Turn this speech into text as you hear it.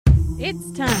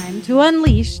It's time to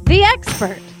unleash the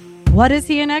expert. What is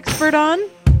he an expert on?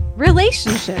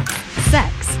 Relationships,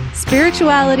 sex,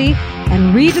 spirituality,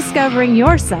 and rediscovering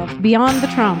yourself beyond the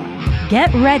trauma.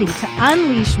 Get ready to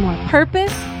unleash more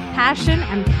purpose, passion,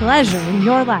 and pleasure in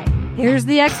your life. Here's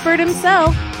the expert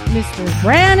himself, Mr.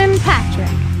 Brannon Patrick.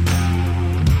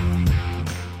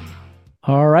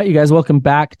 All right, you guys, welcome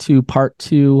back to part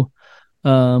two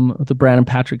of the Brannon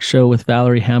Patrick Show with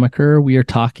Valerie Hamaker. We are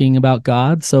talking about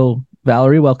God. So,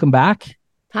 Valerie, welcome back.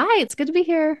 Hi, it's good to be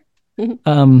here. We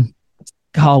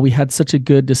had such a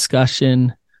good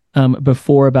discussion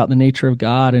before about the nature of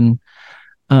God, and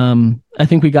I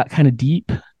think we got kind of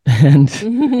deep and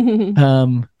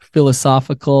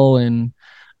philosophical. And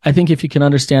I think if you can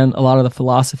understand a lot of the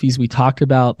philosophies we talked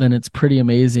about, then it's pretty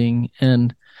amazing.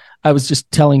 And I was just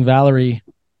telling Valerie,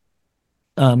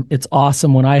 it's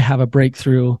awesome when I have a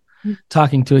breakthrough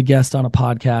talking to a guest on a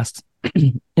podcast.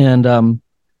 And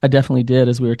I definitely did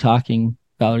as we were talking,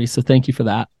 Valerie. So thank you for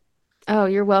that. Oh,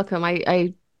 you're welcome.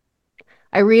 I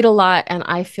read a lot, and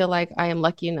I feel like I am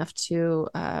lucky enough to,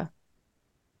 I'm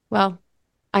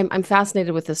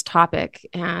fascinated with this topic,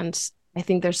 and I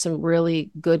think there's some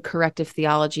really good corrective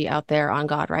theology out there on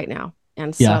God right now.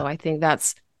 And so I think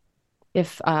that's,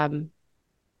 one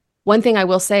thing I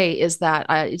will say is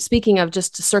that, speaking of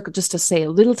just to say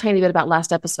a little tiny bit about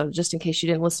last episode, just in case you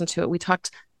didn't listen to it, we talked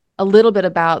a little bit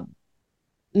about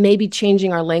maybe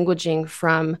changing our languaging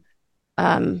from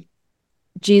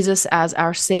Jesus as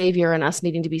our savior and us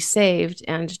needing to be saved,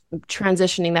 and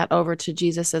transitioning that over to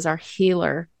Jesus as our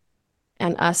healer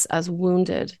and us as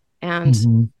wounded.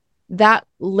 And that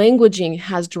languaging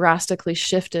has drastically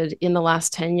shifted in the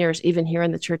last 10 years, even here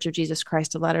in the Church of Jesus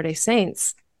Christ of Latter-day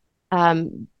Saints.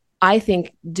 I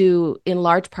think due in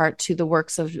large part to the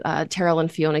works of Terrell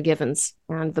and Fiona Givens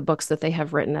and the books that they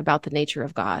have written about the nature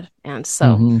of God. And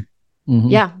so,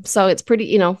 so it's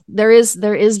pretty, there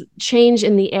is change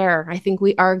in the air. I think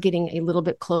we are getting a little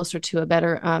bit closer to a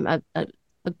better, a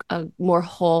more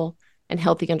whole and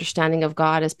healthy understanding of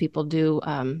God as people do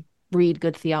read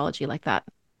good theology like that.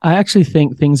 I actually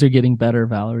think things are getting better,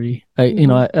 Valerie.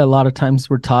 A lot of times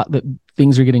we're taught that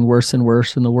things are getting worse and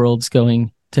worse and the world's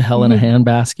going to hell in a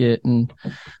handbasket. And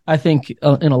I think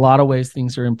in a lot of ways,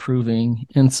 things are improving.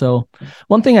 And so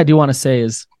one thing I do want to say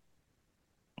is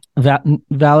that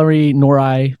Valerie nor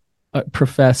I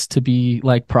profess to be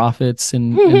like prophets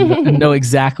and know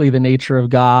exactly the nature of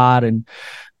God. And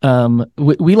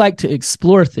we like to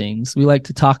explore things. We like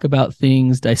to talk about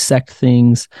things, dissect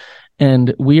things.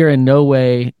 And we are in no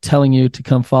way telling you to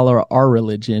come follow our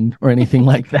religion or anything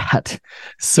like that.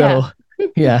 So,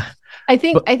 yeah. I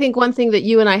think one thing that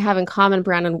you and I have in common,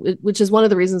 Brannon, which is one of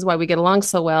the reasons why we get along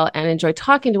so well and enjoy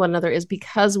talking to one another, is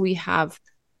because we have,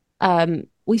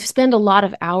 we spend a lot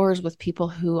of hours with people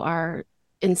who are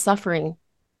in suffering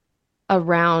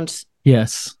around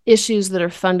issues that are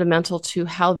fundamental to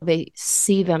how they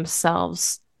see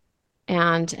themselves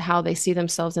and how they see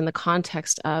themselves in the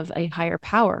context of a higher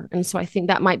power. And so I think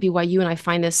that might be why you and I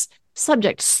find this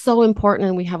subject so important,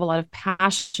 and we have a lot of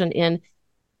passion in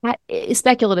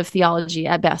speculative theology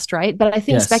at best, right? But I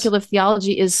think speculative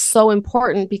theology is so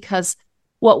important because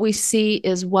what we see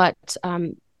is what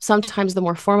sometimes the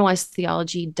more formalized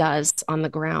theology does on the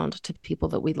ground to people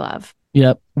that we love.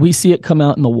 Yep. We see it come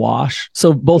out in the wash.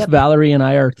 So both Valerie and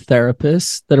I are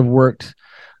therapists that have worked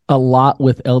a lot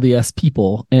with LDS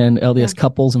people and LDS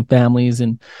couples and families,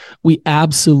 and we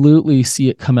absolutely see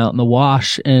it come out in the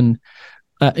wash. And,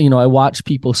 I watch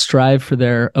people strive for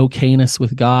their okayness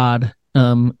with God,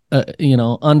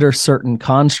 under certain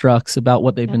constructs about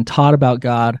what they've been taught about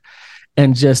God,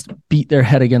 and just beat their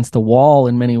head against the wall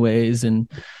in many ways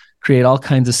and create all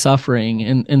kinds of suffering.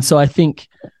 And so I think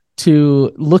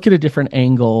to look at a different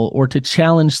angle or to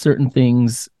challenge certain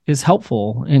things is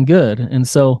helpful and good. And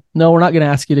so, no, we're not going to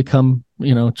ask you to come,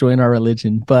 join our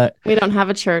religion, but we don't have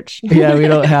a church. We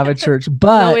don't have a church,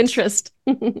 but no interest.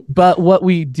 But what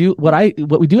we do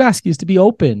ask you is to be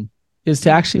open, is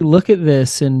to actually look at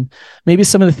this, and maybe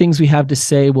some of the things we have to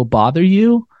say will bother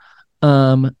you.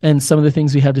 And some of the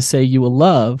things we have to say you will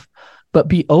love, but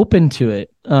be open to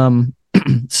it.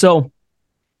 So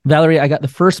Valerie, I got the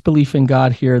first belief in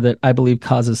God here that I believe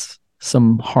causes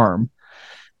some harm.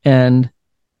 And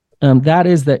that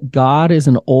is that God is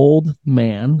an old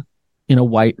man in a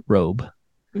white robe.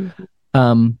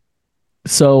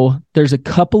 So there's a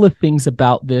couple of things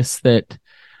about this that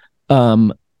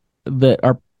are,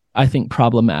 I think,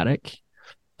 problematic.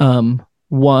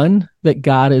 One, that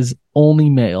God is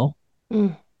only male.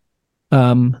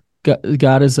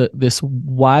 God is this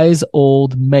wise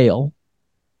old male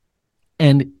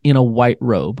and in a white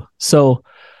robe. So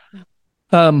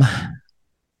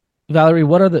Valerie,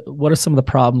 what are some of the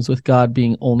problems with God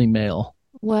being only male?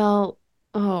 Well,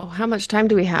 how much time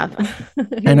do we have?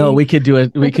 I know we could do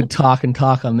it. We could talk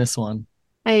on this one.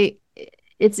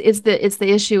 It's the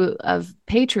issue of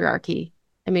patriarchy.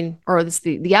 I mean, or it's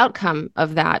the outcome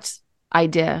of that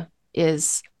idea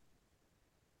has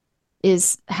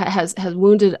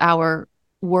wounded our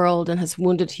world and has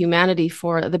wounded humanity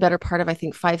for the better part of, I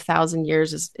think, 5,000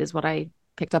 years is what I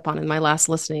picked up on in my last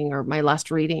listening or my last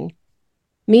reading,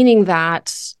 meaning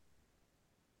that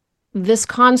this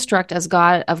construct of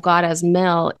God as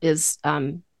male is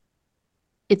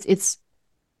it's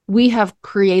we have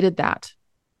created that.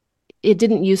 It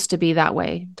didn't used to be that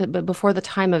way, but before the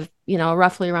time of,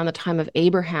 roughly around the time of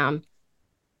Abraham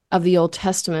of the Old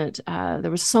Testament, there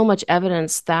was so much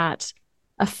evidence that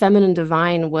a feminine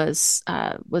divine was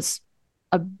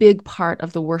a big part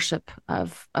of the worship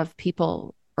of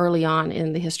people early on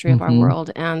in the history of our world.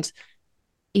 And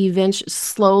eventually,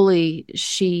 slowly,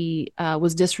 she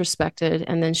was disrespected,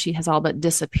 and then she has all but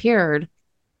disappeared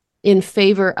in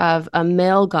favor of a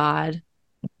male god.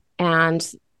 And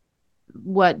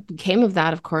what came of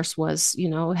that, of course, was,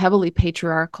 heavily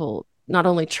patriarchal, not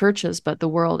only churches, but the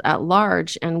world at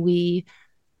large. And we,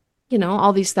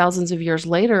 all these thousands of years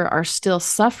later are still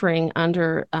suffering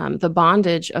under the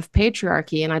bondage of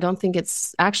patriarchy. And I don't think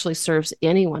it's actually serves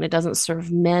anyone. It doesn't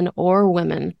serve men or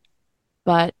women,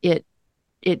 but it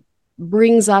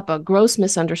brings up a gross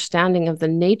misunderstanding of the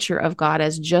nature of God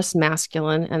as just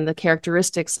masculine and the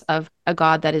characteristics of a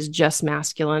God that is just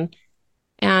masculine.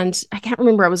 And I can't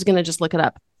remember, I was going to just look it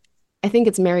up. I think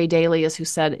it's Mary Daly who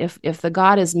said, if the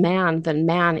God is man, then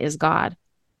man is God.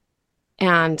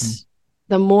 And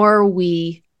the more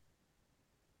we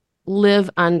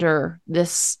live under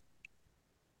this,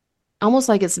 almost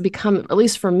like it's become, at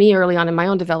least for me early on in my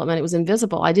own development, it was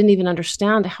invisible. I didn't even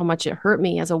understand how much it hurt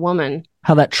me as a woman.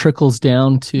 How that trickles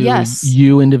down to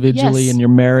you individually and your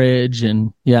marriage.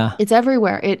 And it's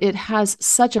everywhere. It has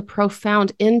such a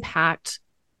profound impact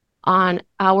on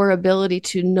our ability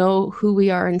to know who we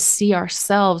are and see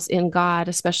ourselves in God,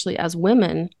 especially as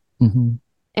women. Mm-hmm.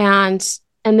 And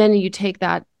then you take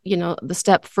that, the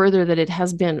step further, that it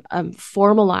has been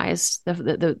formalized,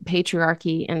 the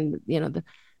patriarchy and,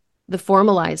 the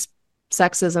formalized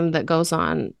sexism that goes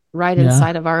on right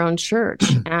inside of our own church.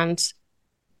 And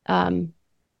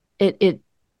it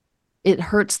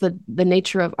hurts the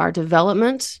nature of our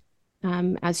development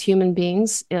as human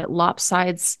beings. It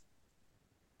lopsides.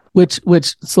 Which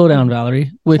slow down,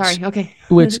 Valerie. Sorry, okay.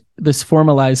 Which this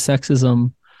formalized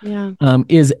sexism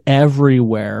is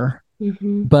everywhere.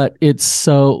 Mm-hmm. But it's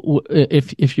so,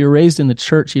 if you're raised in the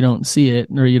church, you don't see it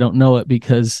or you don't know it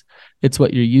because it's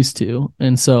what you're used to,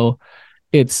 and so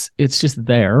it's just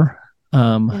there.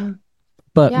 But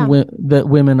that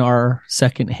women are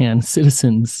secondhand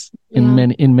citizens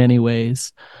in many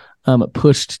ways,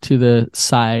 pushed to the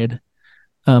side,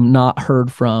 not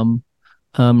heard from,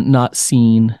 not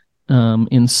seen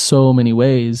in so many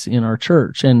ways in our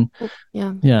church. And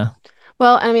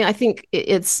well, I mean, I think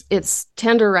it's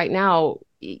tender right now.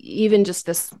 Even just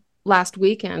this last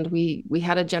weekend, we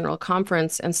had a general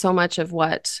conference, and so much of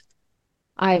what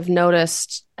I've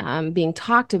noticed being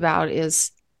talked about is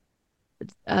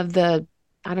of the,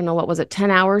 I don't know, what was it,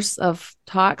 10 hours of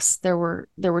talks. There were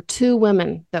 2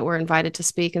 women that were invited to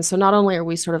speak. And so not only are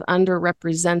we sort of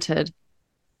underrepresented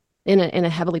in a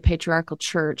heavily patriarchal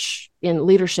church in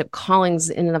leadership callings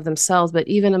in and of themselves, but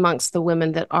even amongst the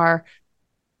women that are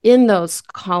in those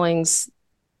callings,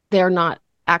 they're not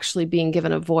actually being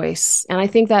given a voice. And I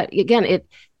think that, again,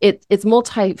 it's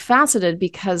multifaceted,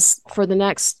 because for the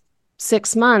next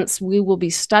 6 months, we will be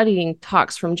studying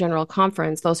talks from General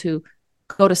Conference. Those who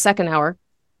go to second hour,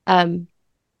 that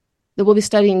we'll be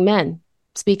studying men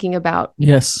speaking about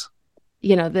it's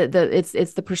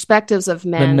the perspectives of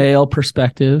men, the male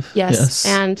perspective, yes,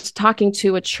 and talking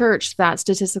to a church that,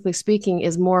 statistically speaking,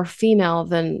 is more female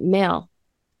than male.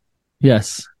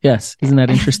 Yes. Isn't that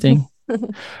interesting?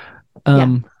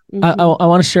 Mm-hmm. I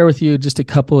want to share with you just a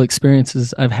couple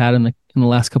experiences I've had in the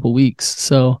last couple of weeks.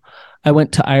 So I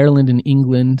went to Ireland and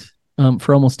England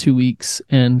for almost 2 weeks,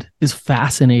 and it's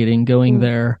fascinating going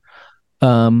there.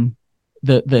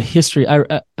 The history,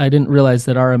 I didn't realize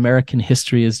that our American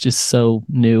history is just so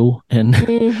new and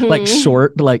like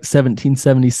short, like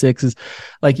 1776 is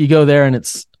like, you go there and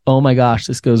it's, oh my gosh,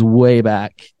 this goes way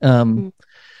back.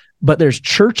 But there's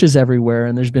churches everywhere,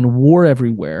 and there's been war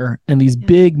everywhere. And these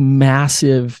big,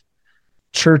 massive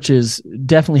churches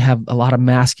definitely have a lot of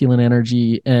masculine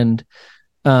energy, and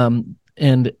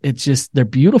it's just, they're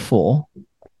beautiful,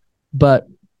 but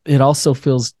it also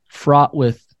feels fraught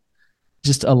with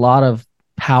just a lot of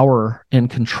power and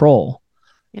control.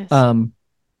 Yes.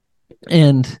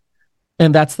 and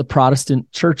that's the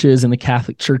Protestant churches and the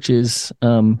Catholic churches.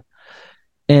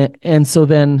 And so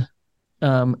then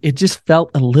it just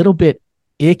felt a little bit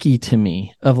icky to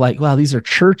me of like, wow, these are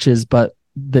churches, but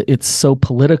it's so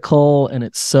political and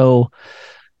it's so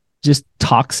just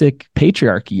toxic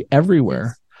patriarchy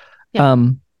everywhere. Yes.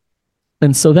 Yeah.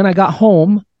 And so then I got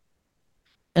home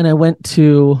and I went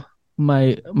to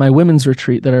my women's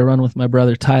retreat that I run with my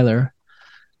brother, Tyler.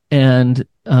 And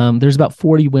there's about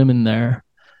 40 women there.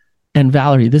 And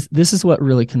Valerie, this is what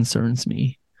really concerns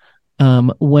me.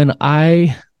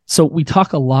 So we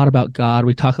talk a lot about God.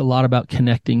 We talk a lot about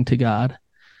connecting to God.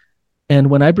 And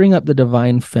when I bring up the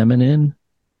divine feminine,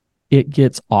 it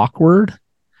gets awkward.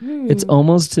 It's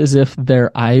almost as if their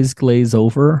eyes glaze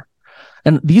over.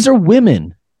 And these are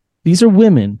women.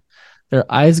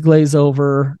 Their eyes glaze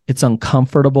over. It's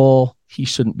uncomfortable. He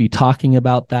shouldn't be talking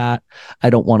about that. I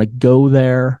don't want to go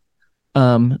there.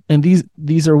 And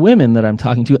these are women that I'm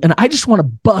talking to. And I just want to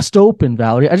bust open,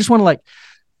 Valerie. I just want to like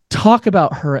talk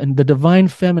about her and the divine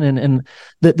feminine, and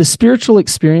the spiritual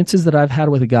experiences that I've had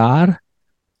with God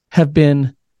have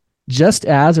been just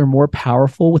as or more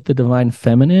powerful with the divine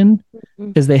feminine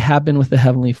as they have been with the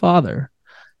Heavenly Father.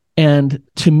 And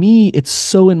to me, it's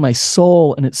so in my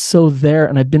soul and it's so there.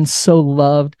 And I've been so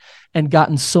loved and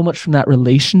gotten so much from that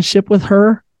relationship with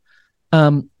her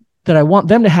that I want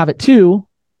them to have it too.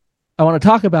 I want to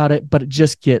talk about it, but it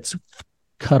just gets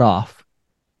cut off,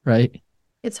 right?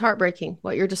 It's heartbreaking.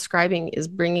 What you're describing is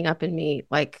bringing up in me,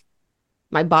 like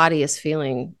my body is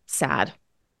feeling sad.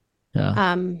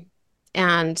 Yeah.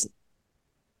 And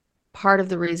part of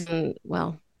the reason,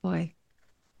 well, boy,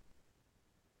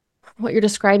 what you're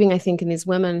describing, I think, in these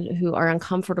women who are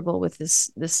uncomfortable with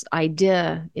this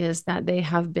idea is that they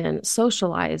have been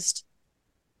socialized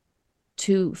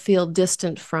to feel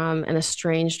distant from and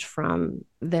estranged from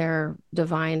their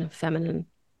divine feminine.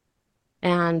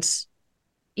 And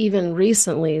even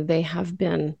recently, they have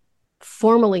been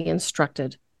formally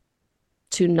instructed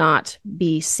to not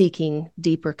be seeking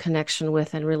deeper connection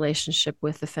with and relationship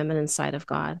with the feminine side of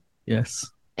God. Yes.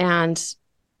 And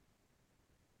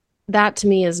that to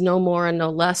me is no more and no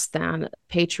less than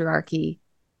patriarchy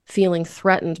feeling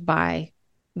threatened by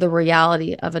the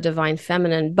reality of a divine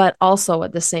feminine, but also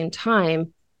at the same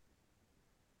time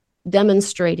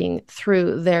demonstrating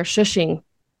through their shushing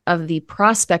of the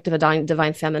prospect of a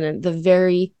divine feminine the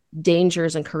very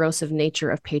dangers and corrosive nature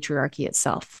of patriarchy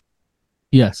itself.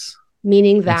 Yes.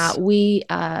 Meaning that we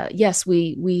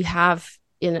have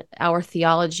in our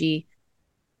theology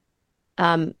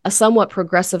a somewhat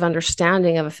progressive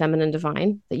understanding of a feminine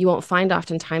divine that you won't find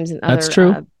oftentimes in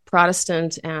other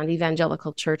Protestant and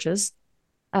evangelical churches.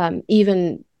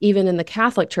 Even in the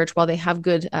Catholic Church, while they have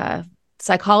good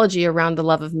psychology around the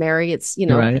love of Mary, it's,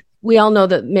 right. We all know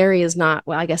that Mary is not,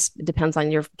 well, I guess it depends on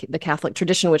the Catholic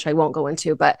tradition, which I won't go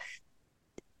into, but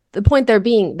the point there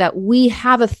being that we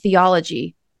have a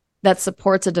theology that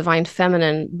supports a divine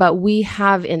feminine, but we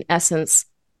have in essence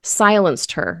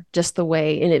silenced her just the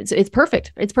way, and it's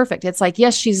perfect. It's perfect. It's like,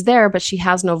 yes, she's there, but she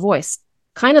has no voice.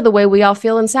 Kind of the way we all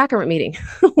feel in sacrament meeting.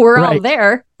 We're right. all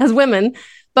there as women,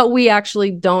 but we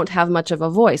actually don't have much of a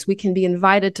voice. We can be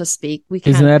invited to speak.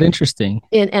 Isn't that interesting?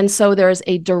 And so there's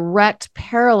a direct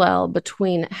parallel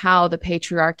between how the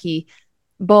patriarchy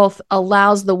both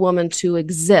allows the woman to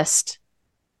exist,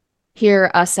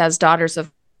 hear us as daughters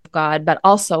of God, but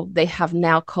also they have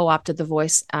now co-opted the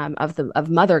voice of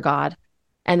Mother God,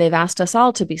 and they've asked us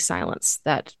all to be silenced,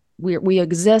 that we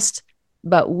exist,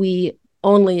 but we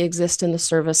only exist in the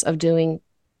service of doing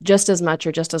just as much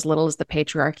or just as little as the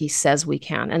patriarchy says we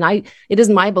can. And it is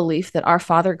my belief that our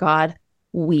Father God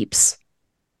weeps.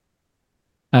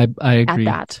 I agree.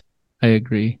 At that. I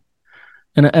agree.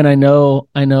 And I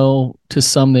know to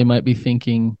some they might be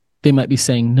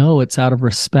saying, no, it's out of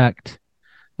respect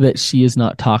that she is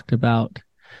not talked about.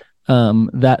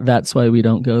 That's why we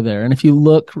don't go there. And if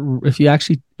you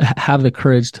actually have the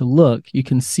courage to look, you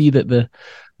can see that the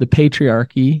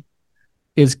patriarchy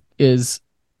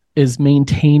is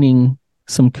maintaining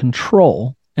some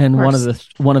control. And one of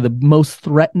the most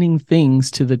threatening things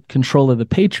to the control of the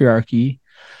patriarchy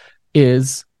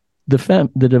is the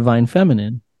divine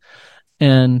feminine.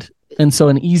 And so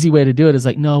an easy way to do it is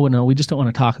like, no, we just don't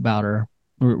want to talk about her.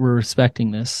 We're respecting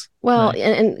this. Well, right.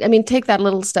 and I mean, take that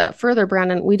little step further,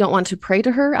 Brannon. We don't want to pray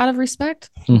to her out of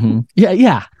respect. Mm-hmm.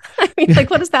 Yeah. I mean,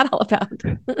 like, what is that all about?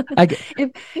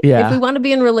 If we want to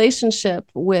be in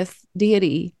relationship with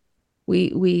deity,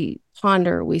 we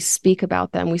ponder, we speak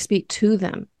about them, we speak to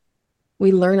them,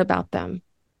 we learn about them,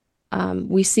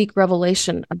 we seek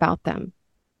revelation about them.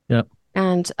 Yep.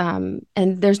 And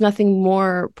there's nothing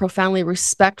more profoundly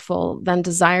respectful than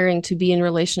desiring to be in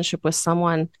relationship with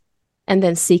someone and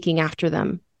then seeking after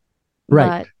them.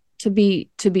 Right. But to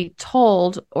be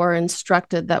told or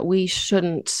instructed that we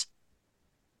shouldn't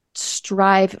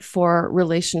strive for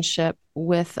relationship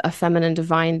with a feminine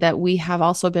divine that we have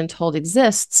also been told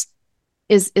exists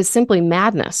is simply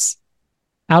madness.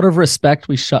 Out of respect,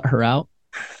 we shut her out.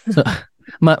 So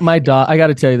my daughter, I got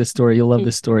to tell you this story. You'll love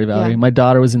this story, Valerie. Yeah. My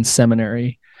daughter was in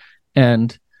seminary,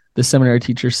 and the seminary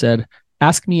teacher said,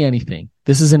 "Ask me anything.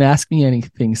 This is an ask me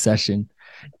anything session."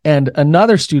 And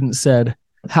another student said,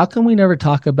 "How come we never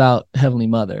talk about Heavenly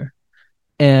Mother?"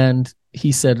 And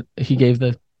he said, he gave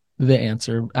the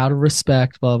answer, out of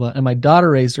respect, blah, blah. And my daughter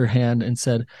raised her hand and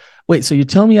said, "Wait, so you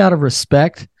tell me out of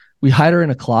respect, we hide her in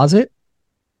a closet?"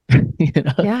 You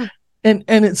know? Yeah. And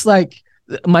it's like,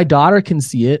 my daughter can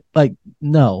see it. Like,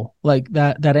 no, like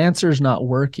that answer is not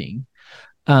working.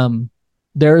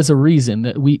 There is a reason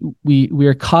that we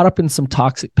are caught up in some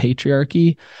toxic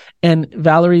patriarchy. And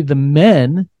Valerie, the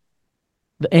men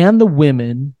and the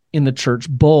women in the church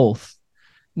both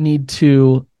need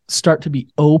to start to be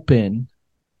open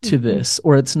to this,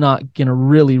 or it's not going to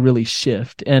really, really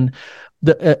shift. And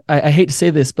I hate to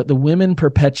say this, but the women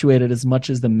perpetuate it as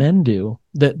much as the men do,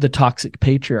 the toxic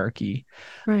patriarchy.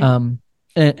 Right.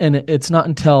 And it's not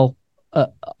until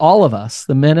all of us,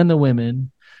 the men and the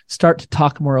women, start to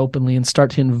talk more openly and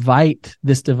start to invite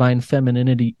this divine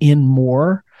femininity in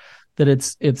more, that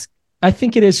it's I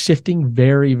think it is shifting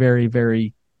very, very,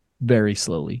 very, very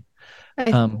slowly.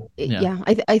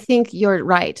 I think you're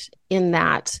right in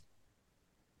that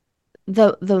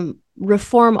the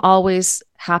reform always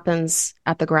happens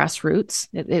at the grassroots.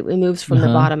 It moves from the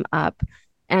bottom up.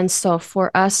 And so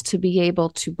for us to be able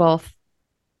to both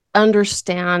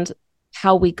understand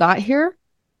how we got here,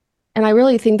 and I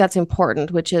really think that's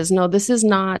important, which is, no, this is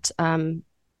not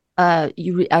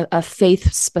a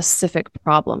faith-specific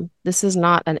problem. This is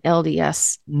not an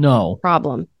LDS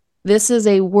problem. This is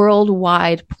a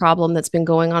worldwide problem that's been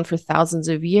going on for thousands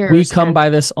of years. We come by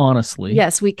this honestly.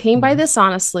 Yes, we came by this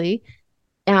honestly.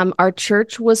 Our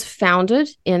church was founded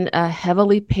in a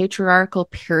heavily patriarchal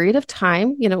period of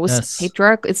time. You know, it was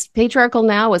patriarchal. It's patriarchal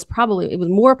now. It was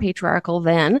more patriarchal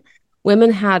then.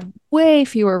 Women had way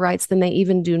fewer rights than they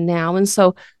even do now. And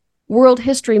so world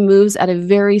history moves at a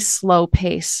very slow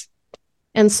pace.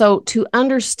 And so to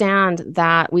understand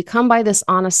that we come by this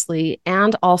honestly,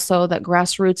 and also that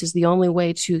grassroots is the only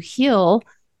way to heal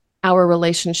our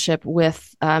relationship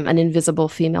with an invisible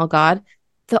female God,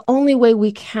 the only way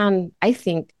we can, I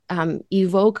think,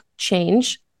 evoke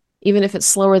change, even if it's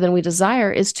slower than we desire,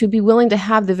 is to be willing to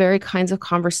have the very kinds of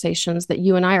conversations that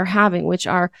you and I are having, which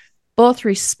are both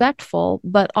respectful,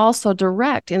 but also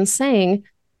direct in saying,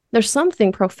 there's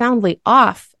something profoundly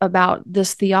off about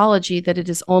this theology that it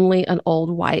is only an old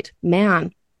white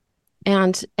man.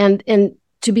 And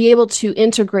to be able to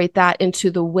integrate that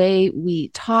into the way we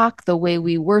talk, the way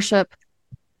we worship,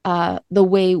 the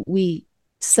way we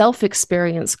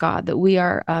self-experience God, that we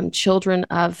are children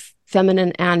of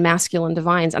feminine and masculine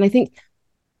divines. And I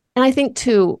think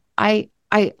too, I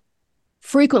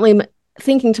frequently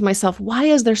thinking to myself, why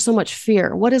is there so much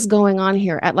fear? What is going on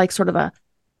here at like sort of a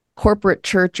corporate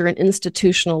church or an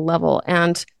institutional level?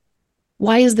 And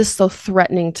why is this so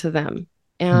threatening to them?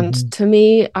 And to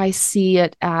me, I see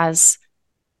it as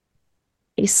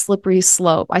a slippery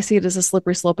slope. I see it as a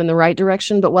slippery slope in the right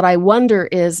direction. But what I wonder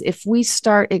is, if we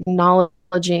start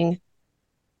acknowledging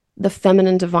the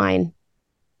feminine divine,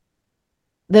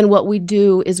 then what we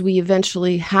do is we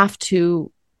eventually have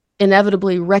to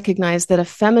inevitably recognize that a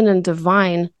feminine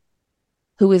divine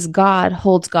who is God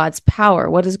holds God's power.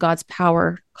 What is God's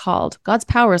power called? God's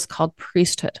power is called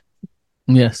priesthood.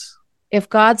 Yes. If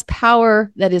God's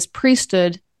power that is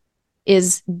priesthood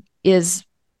is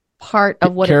part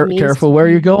of what it means. Careful where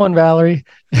you're going, Valerie.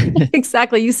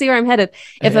 Exactly. You see where I'm headed.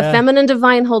 If a feminine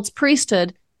divine holds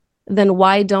priesthood, then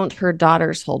why don't her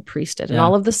daughters hold priesthood? And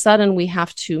all of a sudden we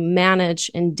have to manage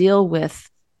and deal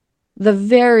with the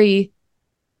very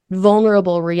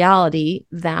vulnerable reality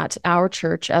that our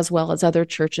church, as well as other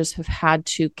churches, have had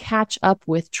to catch up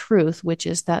with truth, which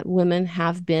is that women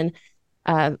have been,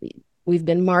 we've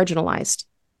been marginalized.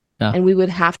 Yeah. And we would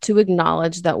have to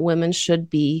acknowledge that women should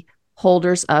be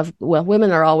holders of, well,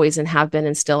 women are always and have been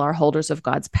and still are holders of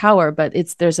God's power, but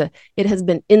it has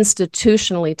been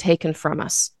institutionally taken from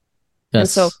us. Yes. And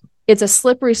so it's a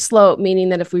slippery slope, meaning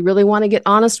that if we really want to get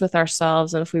honest with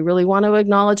ourselves, and if we really want to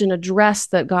acknowledge and address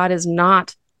that God is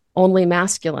not only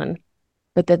masculine,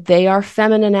 but that they are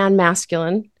feminine and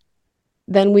masculine,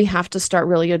 then we have to start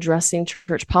really addressing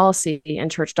church policy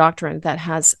and church doctrine that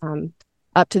has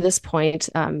up to this point,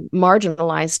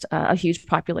 marginalized a huge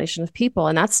population of people.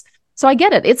 And so I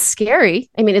get it. It's scary.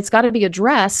 I mean, it's got to be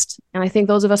addressed. And I think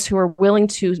those of us who are willing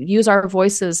to use our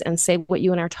voices and say what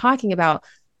you and I are talking about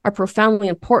are profoundly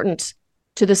important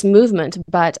to this movement.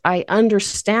 But I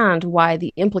understand why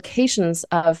the implications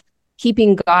of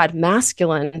keeping God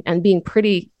masculine and being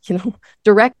pretty,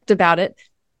 direct about it.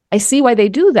 I see why they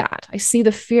do that. I see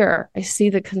the fear. I see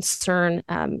the concern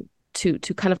to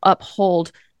kind of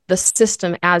uphold the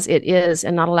system as it is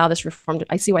and not allow this reform.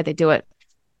 I see why they do it.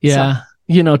 Yeah. So.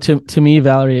 To me,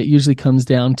 Valerie, it usually comes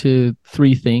down to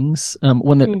three things.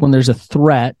 When there's a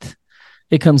threat,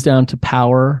 it comes down to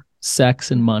power,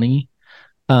 sex, and money.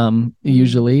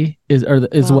 Usually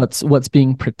is what's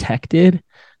being protected.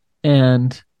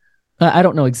 And I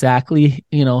don't know exactly,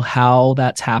 how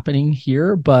that's happening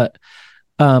here, but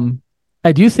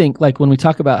I do think, like, when we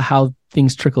talk about how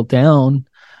things trickle down,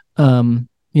 when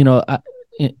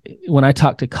I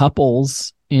talk to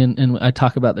couples and I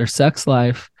talk about their sex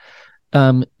life,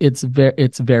 it's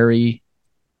very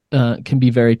can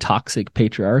be very toxic,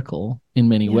 patriarchal in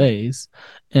many ways.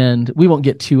 And we won't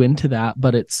get too into that,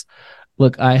 but it's,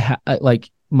 look, like,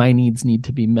 my needs need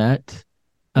to be met.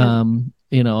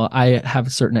 I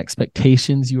have certain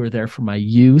expectations. You are there for my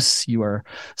use. You are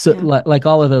like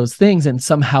all of those things. And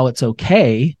somehow it's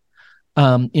okay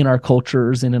in our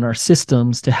cultures and in our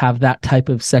systems to have that type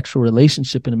of sexual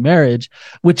relationship in a marriage,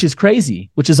 which is crazy,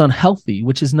 which is unhealthy,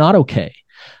 which is not okay.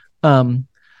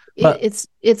 But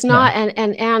it's not.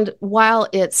 And while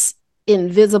it's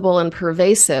invisible and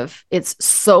pervasive, it's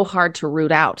so hard to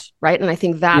root out. Right. And I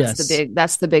think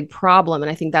that's the big problem. And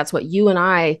I think that's what you and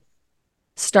I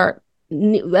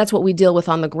that's what we deal with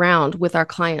on the ground with our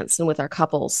clients and with our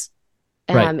couples.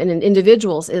 And in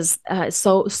individuals is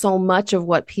so much of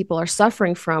what people are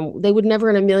suffering from. They would never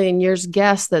in a million years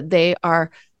guess that they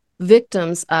are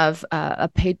victims of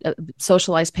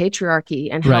socialized patriarchy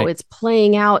and how it's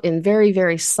playing out in very,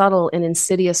 very subtle and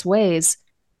insidious ways.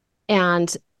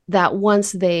 And that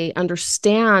once they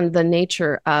understand the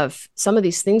nature of some of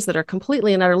these things that are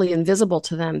completely and utterly invisible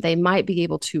to them, they might be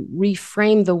able to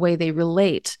reframe the way they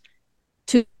relate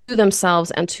to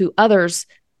themselves and to others,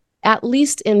 at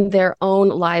least in their own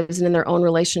lives and in their own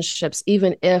relationships,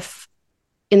 even if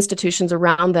institutions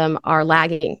around them are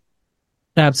lagging.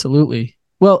 Absolutely.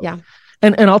 Well,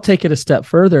 and I'll take it a step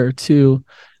further to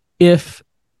if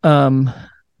the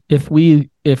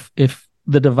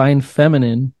divine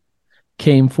feminine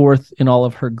came forth in all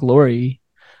of her glory,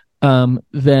 then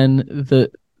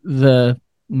the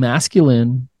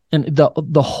masculine and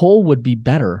the whole would be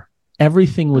better.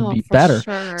 Everything would be better.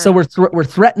 Sure. So we're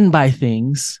threatened by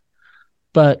things,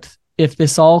 but if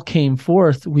this all came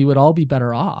forth, we would all be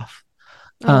better off.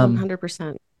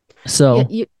 100%. So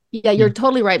you're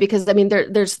totally right, because I mean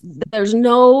there's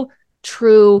no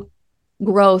true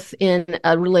growth in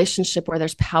a relationship where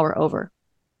there's power over.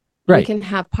 Right. We can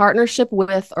have partnership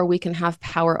with, or we can have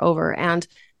power over. And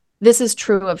this is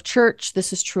true of church.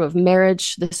 This is true of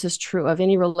marriage. This is true of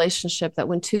any relationship, that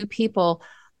when two people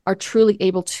are truly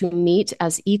able to meet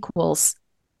as equals,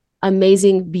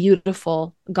 amazing,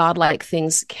 beautiful, godlike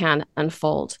things can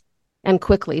unfold, and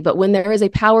quickly. But when there is a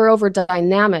power over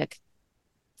dynamic,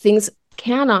 things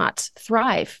cannot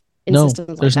thrive in systems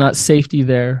like that. There's not safety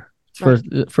there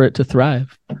for it to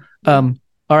thrive.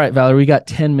 All right, Valerie, we got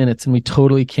 10 minutes and we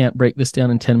totally can't break this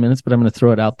down in 10 minutes, but I'm going to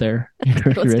throw it out there.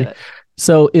 Let's do it.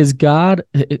 So is God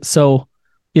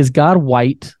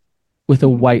white with a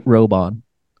white robe on?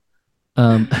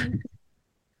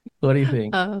 What do you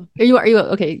think? Are you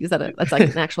okay? That's like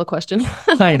an actual question?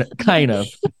 kind of.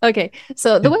 Okay.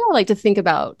 So the way I like to think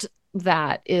about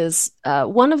that is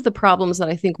one of the problems that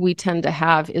I think we tend to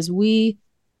have is we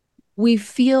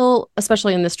feel,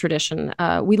 especially in this tradition,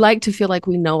 we like to feel like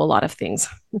we know a lot of things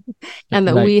and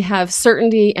that we have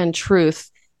certainty and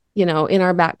truth, in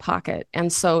our back pocket.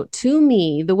 And so to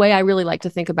me, the way I really like to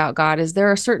think about God is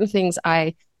there are certain things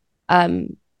there's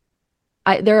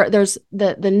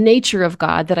the nature of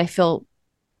God that I feel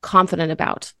confident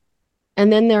about.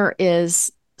 And then there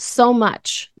is so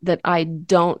much that I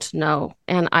don't know.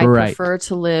 And I prefer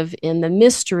to live in the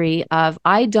mystery of,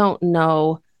 I don't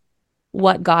know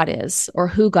what God is or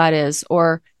who God is,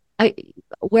 or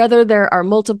whether there are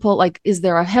multiple, like, is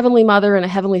there a heavenly mother and a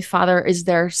heavenly father? Is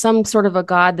there some sort of a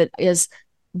God that is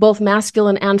both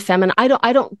masculine and feminine? I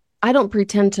don't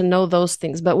pretend to know those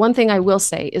things. But one thing I will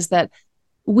say is that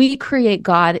we create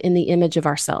God in the image of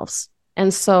ourselves.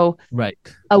 And so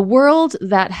a world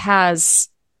that has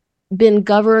been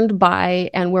governed by,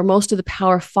 and where most of the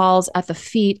power falls at the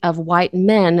feet of white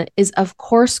men, is of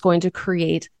course going to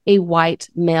create a white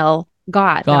male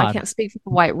God. Now, I can't speak for the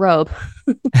white robe,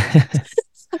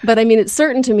 but I mean, it's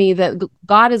certain to me that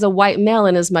God is a white male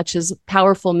in as much as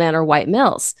powerful men are white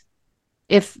males.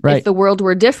 If the world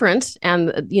were different and,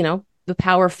 the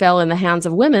power fell in the hands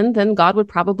of women, then God would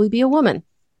probably be a woman.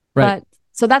 Right. But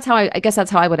so that's how I guess that's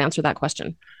how I would answer that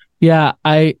question. Yeah,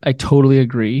 I totally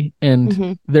agree.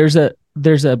 And there's a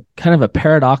kind of a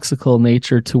paradoxical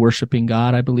nature to worshiping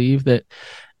God. I believe that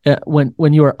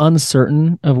when you are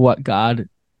uncertain of what God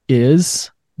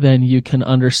is, then you can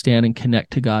understand and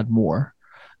connect to God more.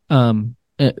 And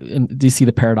do you see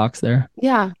the paradox there?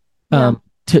 Yeah.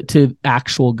 To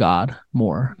actual God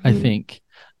more, I think.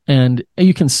 And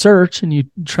you can search and you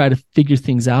try to figure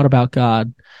things out about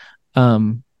God.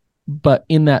 But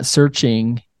in that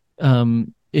searching,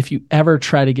 if you ever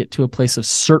try to get to a place of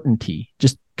certainty,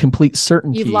 just complete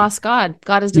certainty, you've lost God.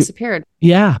 God has disappeared.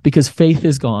 Yeah, because faith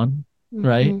is gone,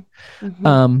 right?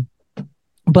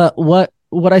 But what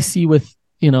I see with,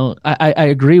 I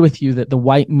agree with you that the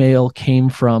white male came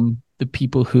from the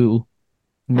people who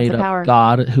made up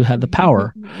God, who had the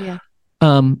power. Yeah.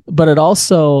 But it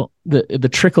also, the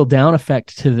trickle down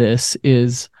effect to this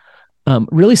is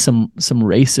really some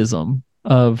racism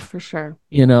of, for sure,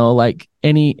 like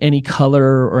any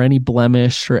color or any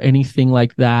blemish or anything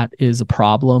like that is a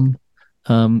problem.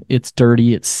 It's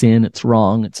dirty, it's sin, it's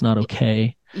wrong, it's not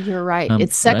okay. You're right.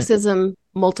 It's sexism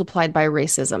multiplied by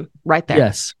racism right there.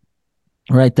 Yes.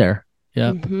 Right there.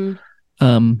 Yep.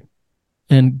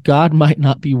 And God might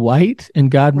not be white,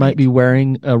 and God might be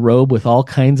wearing a robe with all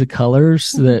kinds of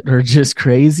colors that are just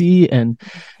crazy, and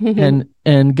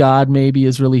God maybe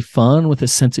is really fun with a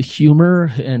sense of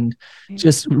humor and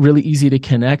just really easy to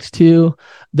connect to.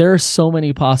 There are so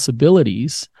many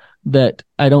possibilities that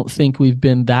I don't think we've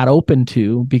been that open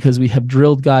to because we have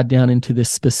drilled God down into this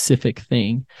specific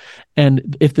thing.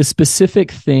 And if the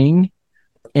specific thing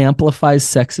amplifies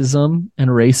sexism and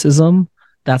racism,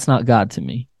 that's not God to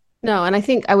me. No, and I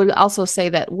think I would also say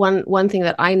that one thing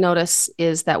that I notice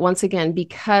is that, once again,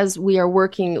 because we are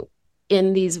working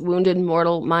in these wounded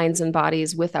mortal minds and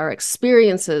bodies with our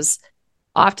experiences,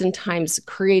 oftentimes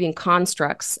creating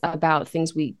constructs about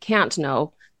things we can't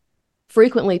know,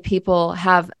 frequently people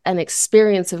have an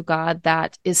experience of God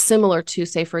that is similar to,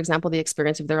 say, for example, the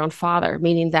experience of their own father,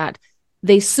 meaning that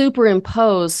they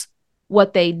superimpose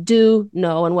what they do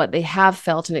know and what they have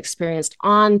felt and experienced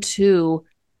onto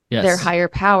their higher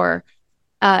power.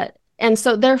 And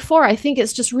so therefore, I think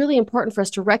it's just really important for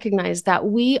us to recognize that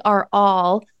we are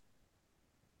all,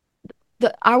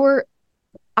 our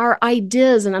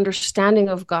ideas and understanding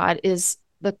of God is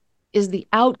the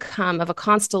outcome of a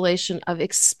constellation of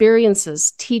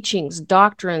experiences, teachings,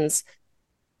 doctrines,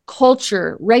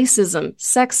 culture, racism,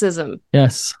 sexism.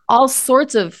 Yes. All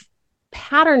sorts of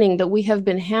patterning that we have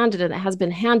been handed, and it has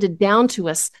been handed down to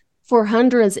us for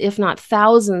hundreds, if not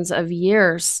thousands of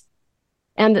years.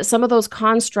 And that some of those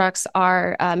constructs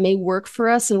may work for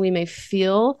us, and we may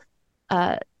feel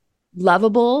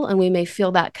lovable, and we may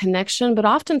feel that connection. But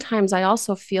oftentimes I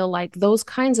also feel like those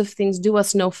kinds of things do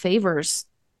us no favors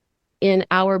in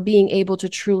our being able to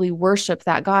truly worship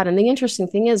that God. And the interesting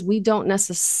thing is, we don't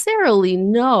necessarily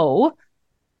know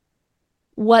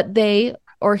what they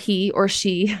or he or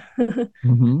she,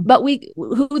 but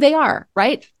who they are,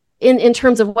 right? In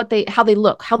terms of how they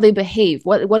look, how they behave,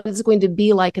 what is going to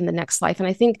be like in the next life. And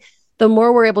I think the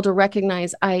more we're able to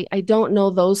recognize, I don't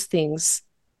know those things,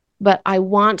 but I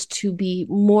want to be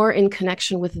more in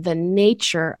connection with the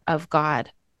nature of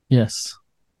God. Yes.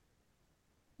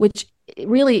 Which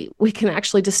really we can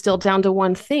actually distill down to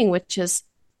one thing, which is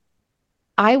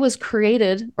I was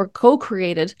created or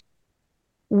co-created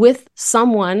with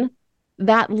someone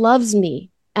that loves me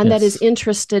and that is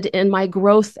interested in my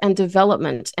growth and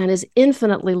development and is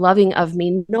infinitely loving of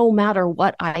me no matter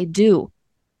what I do.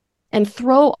 And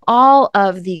throw all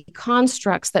of the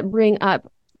constructs that bring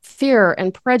up fear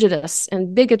and prejudice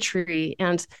and bigotry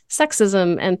and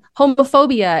sexism and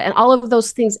homophobia and all of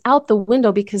those things out the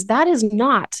window, because that is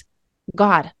not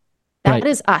God. That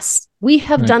is us. We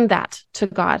have done that to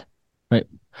God. Right.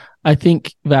 I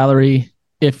think, Valerie,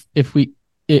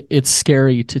 it's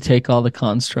scary to take all the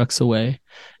constructs away.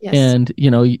 Yes. And,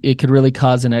 it could really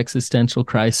cause an existential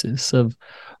crisis of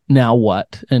now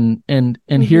what? And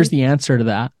here's the answer to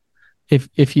that.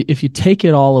 If you take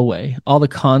it all away, all the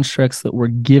constructs that were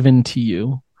given to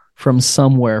you from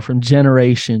somewhere, from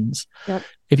generations,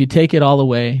 if you take it all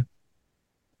away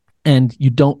and you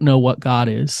don't know what God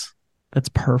is, that's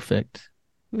perfect.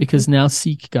 Because now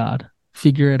seek God,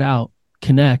 figure it out,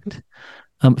 connect,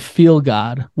 feel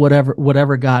God,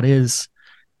 whatever God is,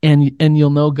 and you'll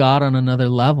know God on another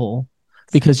level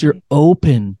because you're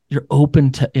open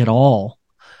to it all.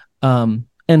 And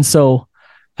And so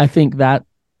I think that's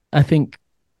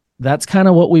kind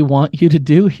of what we want you to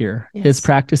do here, is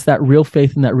practice that real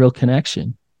faith and that real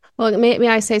connection. Well, may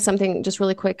I say something just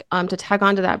really quick to tag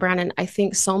on to that, Brannon? I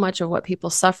think so much of what people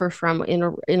suffer from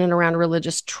in and around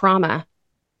religious trauma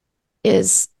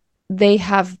is they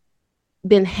have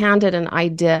been handed an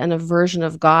idea and a version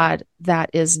of God that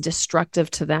is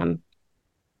destructive to them.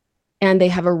 And they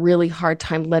have a really hard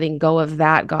time letting go of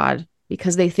that God,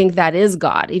 because they think that is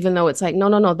God, even though it's like,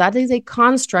 no, that is a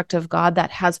construct of God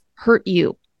that has hurt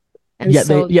you. And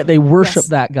yet they worship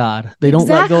that God. They don't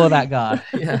let go of that God.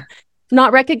 Yeah.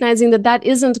 Not recognizing that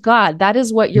isn't God. That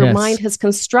is what your mind has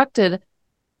constructed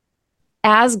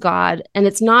as God. And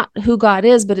it's not who God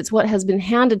is, but it's what has been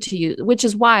handed to you, which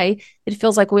is why it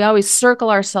feels like we always circle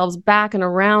ourselves back and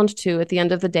around to, at the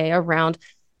end of the day, around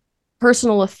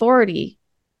personal authority.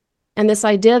 And this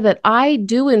idea that I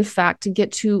do, in fact,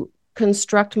 get to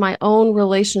construct my own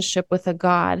relationship with a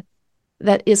God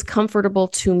that is comfortable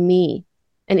to me.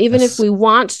 And even if we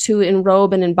want to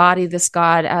enrobe and embody this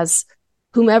God as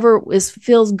whomever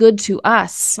feels good to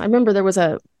us. I remember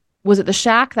was it The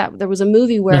Shack? That there was a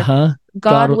movie where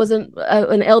God was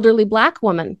an elderly Black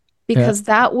woman, because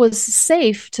that was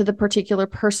safe to the particular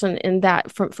person in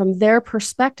that from their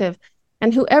perspective.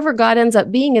 And whoever God ends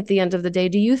up being at the end of the day,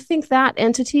 do you think that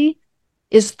entity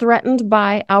is threatened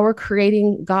by our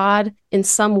creating God in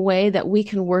some way that we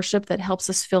can worship, that helps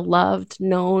us feel loved,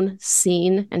 known,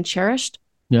 seen, and cherished?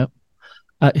 Yep.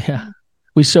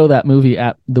 We show that movie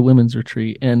at the women's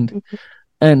retreat, and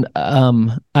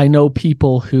I know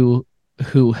people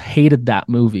who hated that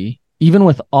movie, even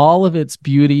with all of its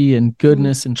beauty and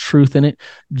goodness and truth in it,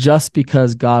 just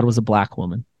because God was a Black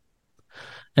woman,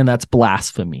 and that's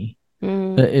blasphemy,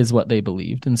 is what they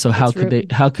believed. And so how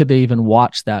could they even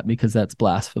watch that, because that's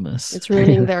blasphemous? It's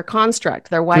ruining their construct,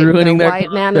 their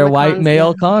white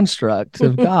male construct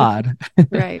of God.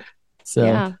 Right. So.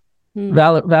 Yeah.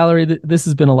 Valerie, this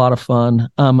has been a lot of fun.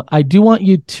 I do want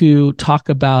you to talk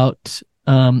about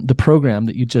the program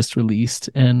that you just released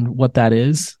and what that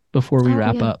is before we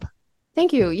wrap up.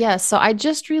 Thank you. Yes. So I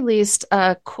just released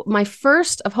my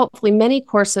first of hopefully many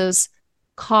courses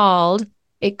called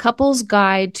A Couple's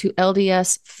Guide to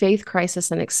LDS Faith Crisis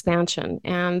and Expansion.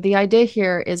 And the idea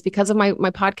here is, because of my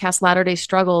podcast, Latter-day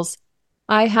Struggles,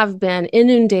 I have been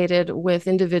inundated with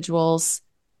individuals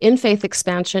in faith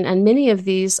expansion, and many of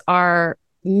these are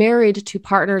married to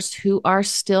partners who are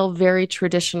still very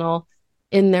traditional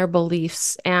in their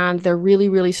beliefs, and they're really,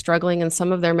 really struggling, and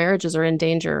some of their marriages are in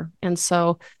danger. And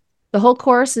so the whole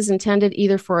course is intended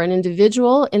either for an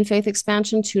individual in faith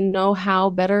expansion to know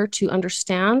how better to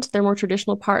understand their more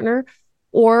traditional partner,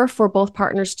 or for both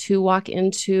partners to walk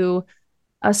into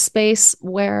a space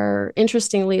where,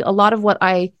 interestingly, a lot of what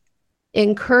I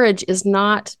encourage is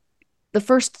not the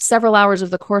first several hours of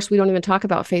the course. We don't even talk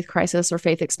about faith crisis or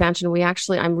faith expansion.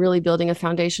 I'm really building a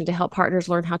foundation to help partners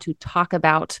learn how to talk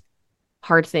about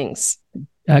hard things.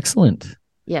 Excellent.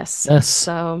 Yes.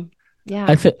 So,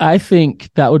 yeah. I think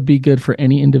that would be good for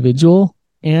any individual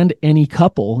and any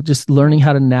couple, just learning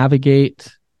how to navigate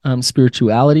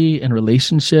spirituality and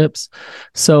relationships.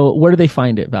 So where do they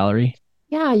find it, Valerie?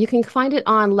 Yeah, you can find it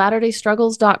on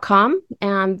latterdaystruggles.com.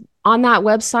 And on that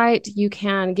website, you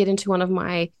can get into one of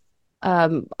my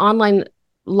online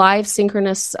live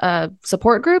synchronous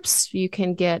support groups. You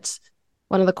can get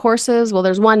one of the courses. Well,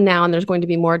 there's one now, and there's going to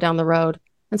be more down the road.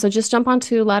 And so just jump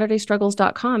onto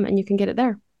latterdaystruggles.com and you can get it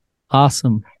there.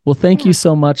 Awesome. Well, thank you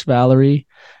so much, Valerie.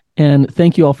 And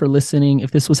thank you all for listening.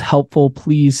 If this was helpful,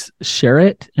 please share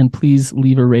it, and please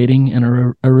leave a rating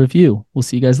and a review. We'll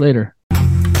see you guys later.